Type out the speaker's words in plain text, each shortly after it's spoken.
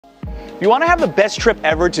If you want to have the best trip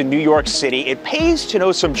ever to New York City, it pays to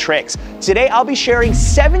know some tricks. Today, I'll be sharing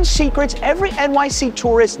 7 secrets every NYC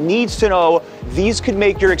tourist needs to know. These could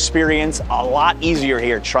make your experience a lot easier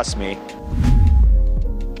here, trust me.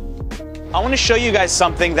 I want to show you guys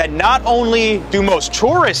something that not only do most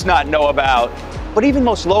tourists not know about, but even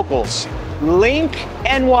most locals.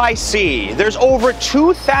 LinkNYC. There's over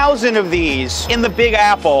 2,000 of these in the Big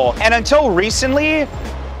Apple, and until recently,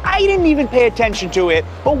 I didn't even pay attention to it,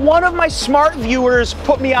 but one of my smart viewers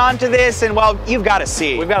put me onto this, and well, you've got to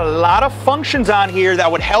see. We've got a lot of functions on here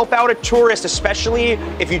that would help out a tourist, especially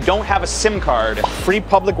if you don't have a SIM card. Free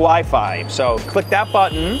public Wi-Fi. So click that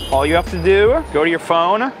button. All you have to do, go to your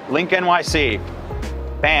phone, LinkNYC.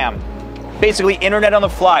 Bam. Basically internet on the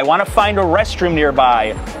fly. Want to find a restroom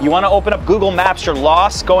nearby. You want to open up Google Maps, you're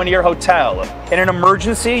lost, go into your hotel. In an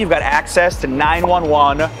emergency, you've got access to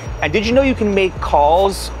 911. And did you know you can make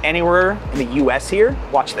calls anywhere in the US here?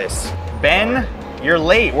 Watch this. Ben, you're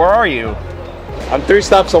late, where are you? I'm 3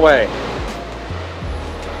 stops away.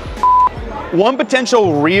 One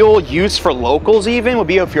potential real use for locals even would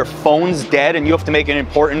be if your phone's dead and you have to make an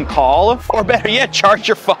important call, or better yet, charge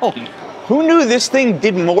your phone. Who knew this thing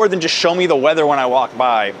did more than just show me the weather when I walk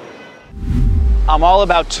by? I'm all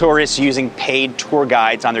about tourists using paid tour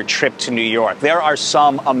guides on their trip to New York. There are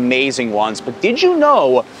some amazing ones, but did you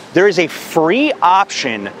know there is a free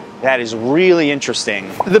option that is really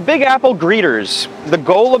interesting? The Big Apple Greeters. The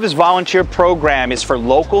goal of this volunteer program is for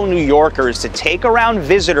local New Yorkers to take around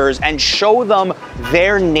visitors and show them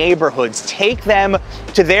their neighborhoods, take them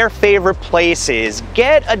to their favorite places,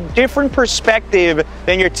 get a different perspective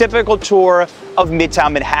than your typical tour of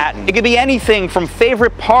Midtown Manhattan. It could be anything from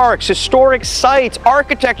favorite parks, historic sites,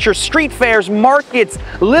 architecture, street fairs, markets,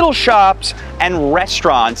 little shops, and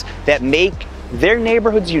restaurants that make their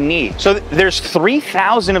neighborhood's unique. So there's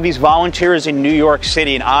 3,000 of these volunteers in New York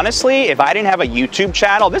City, and honestly, if I didn't have a YouTube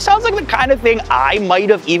channel, this sounds like the kind of thing I might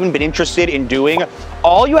have even been interested in doing.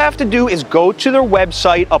 All you have to do is go to their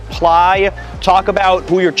website, apply, talk about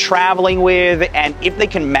who you're traveling with, and if they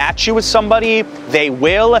can match you with somebody, they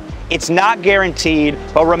will. It's not guaranteed,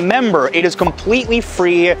 but remember, it is completely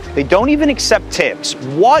free. They don't even accept tips.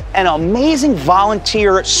 What an amazing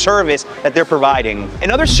volunteer service that they're providing.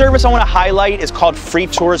 Another service I want to highlight is called Free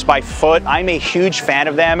Tours by Foot. I'm a huge fan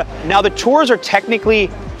of them. Now, the tours are technically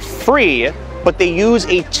free, but they use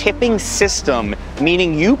a tipping system,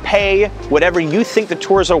 meaning you pay whatever you think the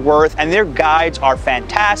tours are worth, and their guides are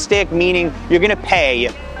fantastic, meaning you're gonna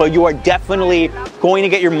pay, but you are definitely going to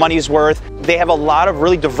get your money's worth. They have a lot of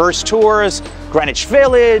really diverse tours, Greenwich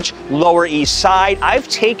Village, Lower East Side. I've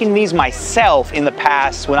taken these myself in the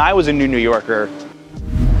past when I was a New Yorker.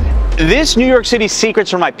 This New York City secret's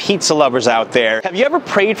for my pizza lovers out there. Have you ever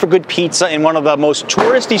prayed for good pizza in one of the most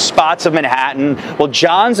touristy spots of Manhattan? Well,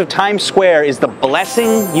 John's of Times Square is the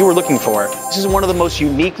blessing you were looking for. This is one of the most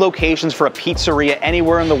unique locations for a pizzeria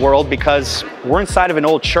anywhere in the world because we're inside of an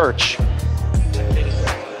old church.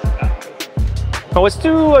 Well, let's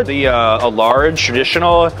do a large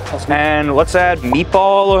traditional, and let's add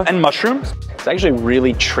meatball and mushrooms. It's actually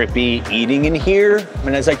really trippy eating in here.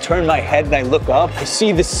 And as I turn my head and I look up, I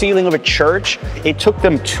see the ceiling of a church. It took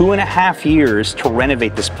them 2.5 years to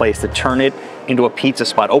renovate this place, to turn it into a pizza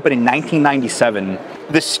spot, opened in 1997.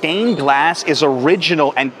 The stained glass is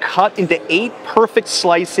original and cut into 8 perfect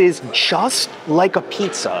slices, just like a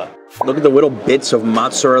pizza. Look at the little bits of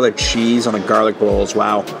mozzarella cheese on the garlic rolls,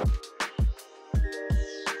 wow.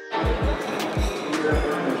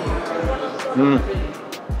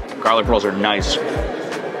 Garlic rolls are nice. Look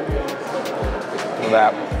at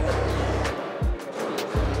that.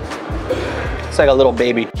 It's like a little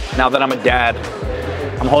baby. Now that I'm a dad,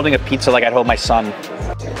 I'm holding a pizza like I'd hold my son.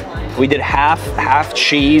 We did half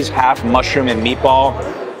cheese, half mushroom and meatball.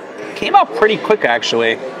 Came out pretty quick,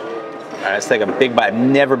 actually. All right, let's take a big bite. I've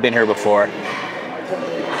never been here before.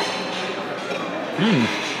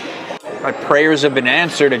 My prayers have been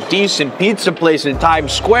answered. A decent pizza place in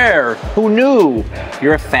Times Square. Who knew?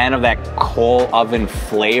 You're a fan of that coal oven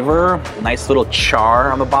flavor. Nice little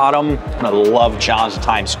char on the bottom. I love John's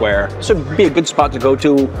Times Square. This would be a good spot to go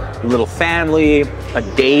to. A little family, a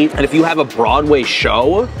date. And if you have a Broadway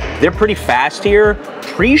show, they're pretty fast here.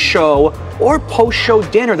 Pre-show or post-show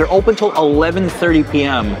dinner. They're open till 11:30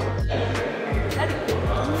 p.m.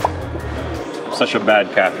 Such a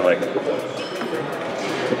bad Catholic.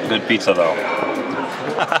 Good pizza though.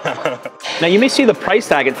 Now you may see the price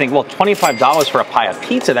tag and think, well, $25 for a pie of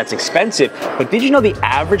pizza, that's expensive. But did you know the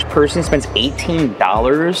average person spends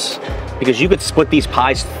 $18? Because you could split these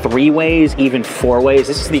pies 3 ways, even 4 ways.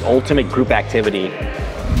 This is the ultimate group activity.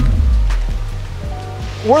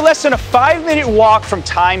 We're less than a 5-minute walk from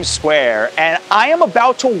Times Square, and I am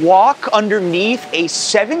about to walk underneath a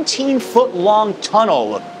 17-foot-long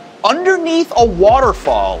tunnel underneath a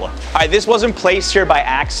waterfall. All right, this wasn't placed here by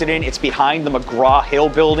accident. It's behind the McGraw Hill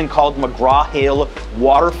building called McGraw Hill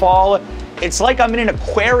Waterfall. It's like I'm in an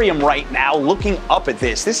aquarium right now looking up at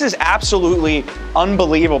this. This is absolutely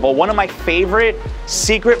unbelievable. One of my favorite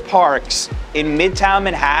secret parks in Midtown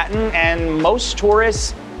Manhattan, and most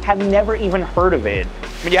tourists have never even heard of it.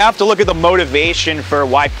 I mean, you have to look at the motivation for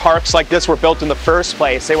why parks like this were built in the first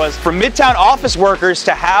place. It was for Midtown office workers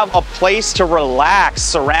to have a place to relax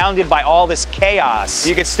surrounded by all this chaos.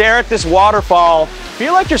 You could stare at this waterfall,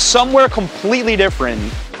 feel like you're somewhere completely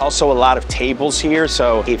different. Also a lot of tables here,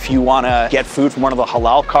 so if you want to get food from one of the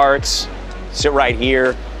halal carts, sit right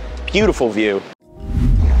here. Beautiful view.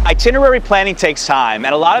 Itinerary planning takes time,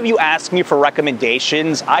 and a lot of you ask me for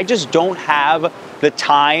recommendations. I just don't have the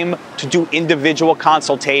time to do individual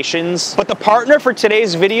consultations. But the partner for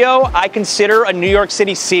today's video, I consider a New York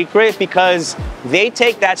City secret because they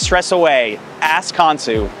take that stress away.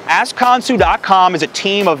 AskKhonsu. AskKhonsu.com is a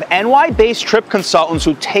team of NY-based trip consultants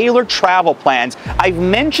who tailor travel plans. I've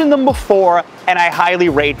mentioned them before, and I highly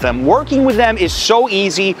rate them. Working with them is so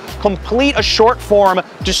easy. Complete a short form,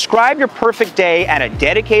 describe your perfect day, and a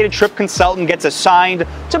dedicated trip consultant gets assigned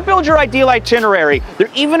to build your ideal itinerary.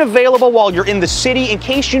 They're even available while you're in the city in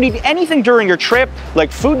case you need anything during your trip,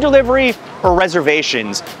 like food delivery or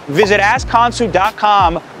reservations. Visit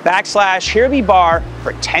AskKhonsu.com/HereBeBarr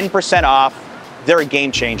for 10% off. They're a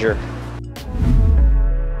game changer.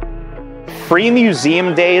 Free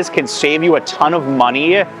museum days can save you a ton of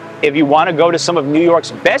money if you want to go to some of New York's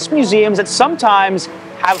best museums that sometimes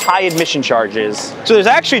have high admission charges. So there's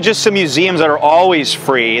actually just some museums that are always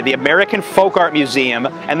free. The American Folk Art Museum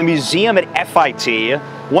and the museum at FIT.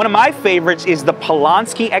 One of my favorites is the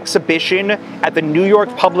Polanski exhibition at the New York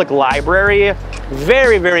Public Library.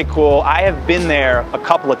 Very, very cool. I have been there a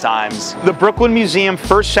couple of times. The Brooklyn Museum,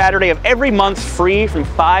 first Saturday of every month, free from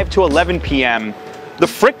 5 to 11 p.m. The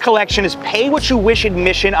Frick Collection is pay what you wish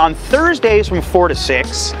admission on Thursdays from 4 to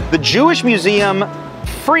 6. The Jewish Museum,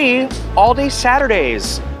 free all day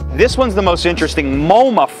Saturdays. This one's the most interesting.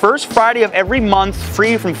 MoMA, first Friday of every month,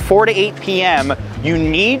 free from 4 to 8 p.m. You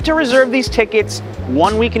need to reserve these tickets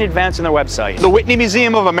 1 week in advance on their website. The Whitney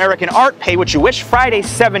Museum of American Art, pay what you wish, Friday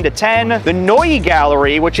 7 to 10. The Neue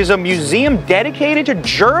Gallery, which is a museum dedicated to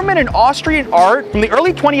German and Austrian art from the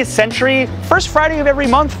early 20th century, first Friday of every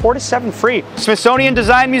month, 4 to 7 free. Smithsonian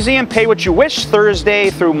Design Museum, pay what you wish,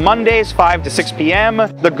 Thursday through Mondays, 5 to 6 p.m.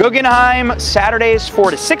 The Guggenheim, Saturdays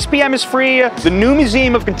 4 to 6 p.m. is free. The New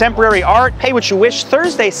Museum of Contemporary Art, pay what you wish,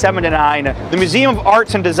 Thursday 7 to 9. The Museum of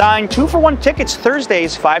Arts and Design, 2-for-1 tickets,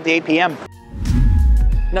 Thursdays 5 to 8 p.m.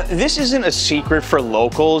 Now, this isn't a secret for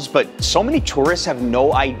locals, but so many tourists have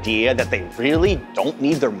no idea that they really don't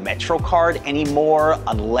need their Metro card anymore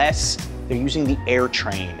unless they're using the air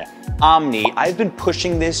train. Omni, I've been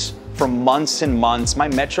pushing this for months and months. My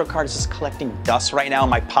Metro card is just collecting dust right now in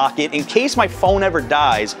my pocket in case my phone ever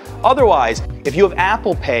dies. Otherwise, if you have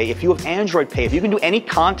Apple Pay, if you have Android Pay, if you can do any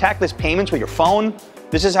contactless payments with your phone,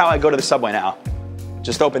 this is how I go to the subway now.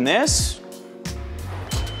 Just open this.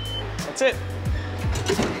 That's it.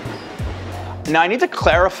 Now I need to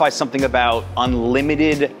clarify something about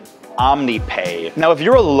unlimited OMNY Pay. Now if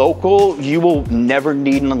you're a local, you will never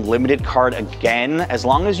need an unlimited card again as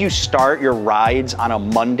long as you start your rides on a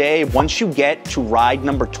Monday. Once you get to ride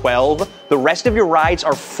number 12, the rest of your rides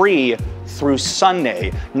are free through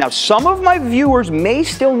Sunday. Now some of my viewers may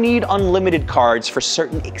still need unlimited cards for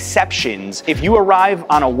certain exceptions. If you arrive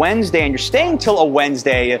on a Wednesday and you're staying till a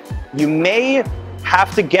Wednesday, you may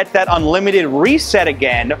have to get that unlimited reset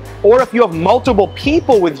again, or if you have multiple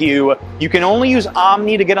people with you, you can only use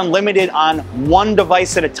Omni to get unlimited on one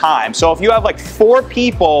device at a time. So if you have like 4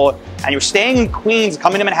 people and you're staying in Queens,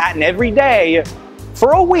 coming to Manhattan every day,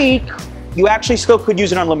 for a week, you actually still could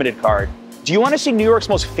use an unlimited card. Do you want to see New York's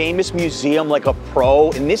most famous museum like a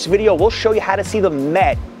pro? In this video, we'll show you how to see the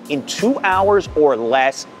Met in 2 hours or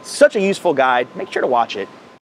less. Such a useful guide. Make sure to watch it.